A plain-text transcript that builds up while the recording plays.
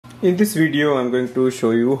In this video I'm going to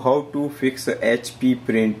show you how to fix a HP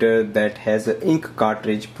printer that has ink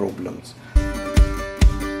cartridge problems.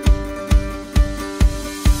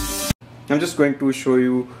 I'm just going to show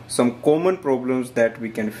you some common problems that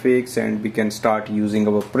we can fix and we can start using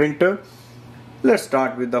our printer. Let's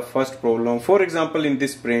start with the first problem. For example, in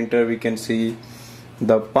this printer we can see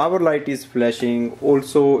the power light is flashing.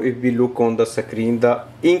 Also, if we look on the screen, the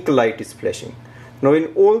ink light is flashing. Now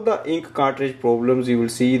in all the ink cartridge problems you will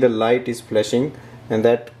see the light is flashing, and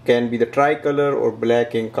that can be the tricolor or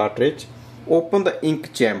black ink cartridge. Open the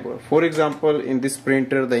ink chamber. For example, in this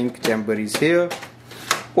printer the ink chamber is here.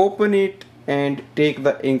 Open it and take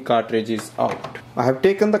the ink cartridges out. I have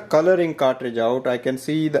taken the color ink cartridge out. I can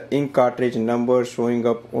see the ink cartridge number showing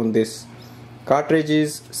up on this cartridge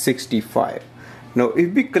is 65. Now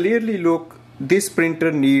if we clearly look, this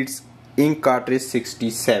printer needs ink cartridge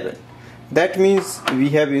 67. That means we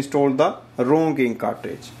have installed the wrong ink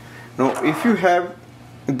cartridge. Now if you have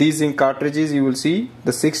these ink cartridges, you will see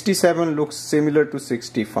the 67 looks similar to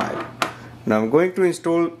 65. Now I'm going to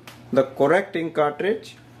install the correct ink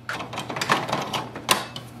cartridge,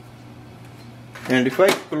 and if I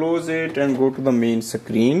close it and go to the main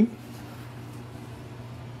screen,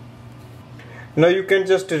 now you can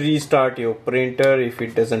just restart your printer if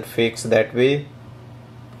it doesn't fix that way.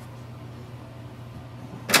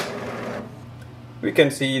 We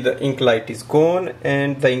can see the ink light is gone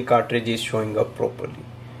and the ink cartridge is showing up properly.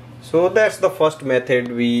 So that's the first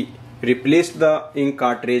method. We replaced the ink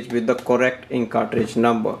cartridge with the correct ink cartridge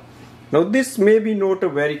number. Now this may be not a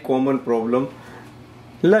very common problem.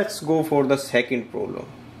 Let's go for the second problem.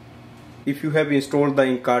 If you have installed the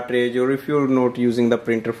ink cartridge, or if you're not using the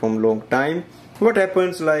printer from long time, what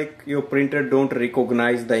happens, like your printer don't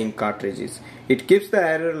recognize the ink cartridges. It gives the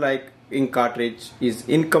error like ink cartridge is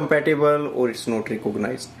incompatible or it's not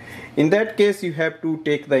recognized. In that case you have to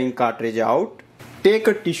take the ink cartridge out, take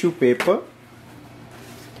a tissue paper,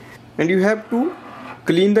 and you have to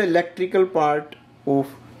clean the electrical part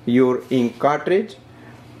of your ink cartridge.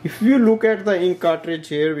 If you look at the ink cartridge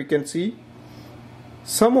here, we can see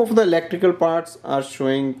some of the electrical parts are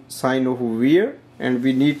showing sign of wear and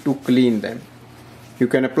we need to clean them. You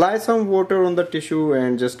can apply some water on the tissue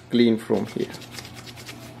and just clean from here.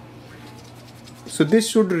 So this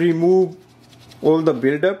should remove all the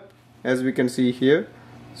buildup, as we can see here.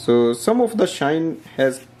 So some of the shine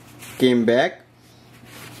has came back.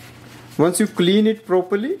 Once you clean it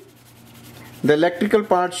properly, the electrical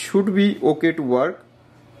part should be okay to work,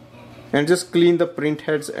 and just clean the print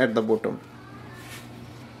heads at the bottom.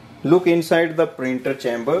 Look inside the printer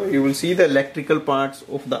chamber, you will see the electrical parts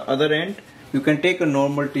of the other end. You can take a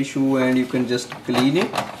normal tissue and you can just clean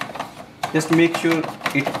it. Just make sure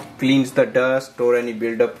it cleans the dust or any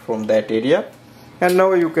buildup from that area. And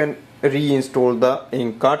now you can reinstall the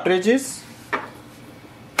ink cartridges.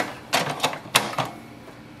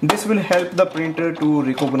 This will help the printer to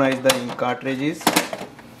recognize the ink cartridges.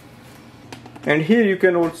 And here you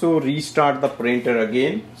can also restart the printer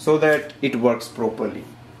again so that it works properly.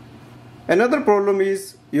 Another problem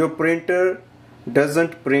is your printer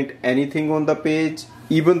doesn't print anything on the page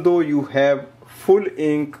even though you have full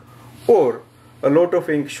ink or a lot of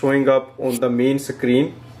ink showing up on the main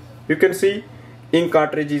screen. You can see ink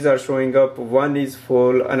cartridges are showing up, one is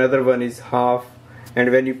full, another one is half,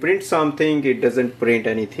 and when you print something it doesn't print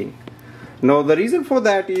anything. Now the reason for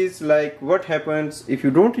that is, like, what happens if you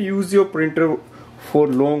don't use your printer for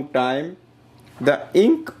long time, the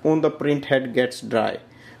ink on the print head gets dry.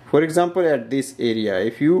 For example, at this area,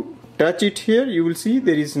 if you touch it here, you will see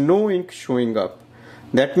there is no ink showing up.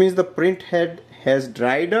 That means the print head has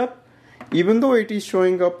dried up, even though it is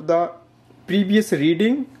showing up the previous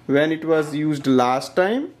reading when it was used last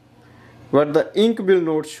time, but the ink will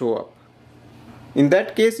not show up. In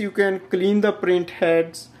that case you can clean the print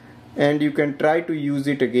heads and you can try to use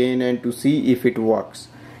it again and to see if it works.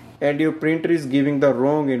 And your printer is giving the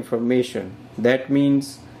wrong information. That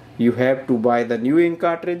means you have to buy the new ink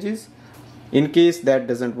cartridges. In case that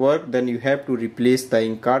doesn't work, then you have to replace the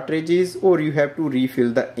ink cartridges or you have to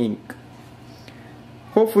refill the ink.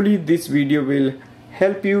 Hopefully this video will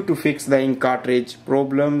help you to fix the ink cartridge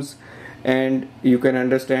problems and you can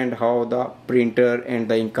understand how the printer and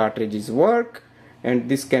the ink cartridges work, and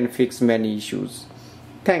this can fix many issues.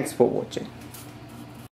 Thanks for watching.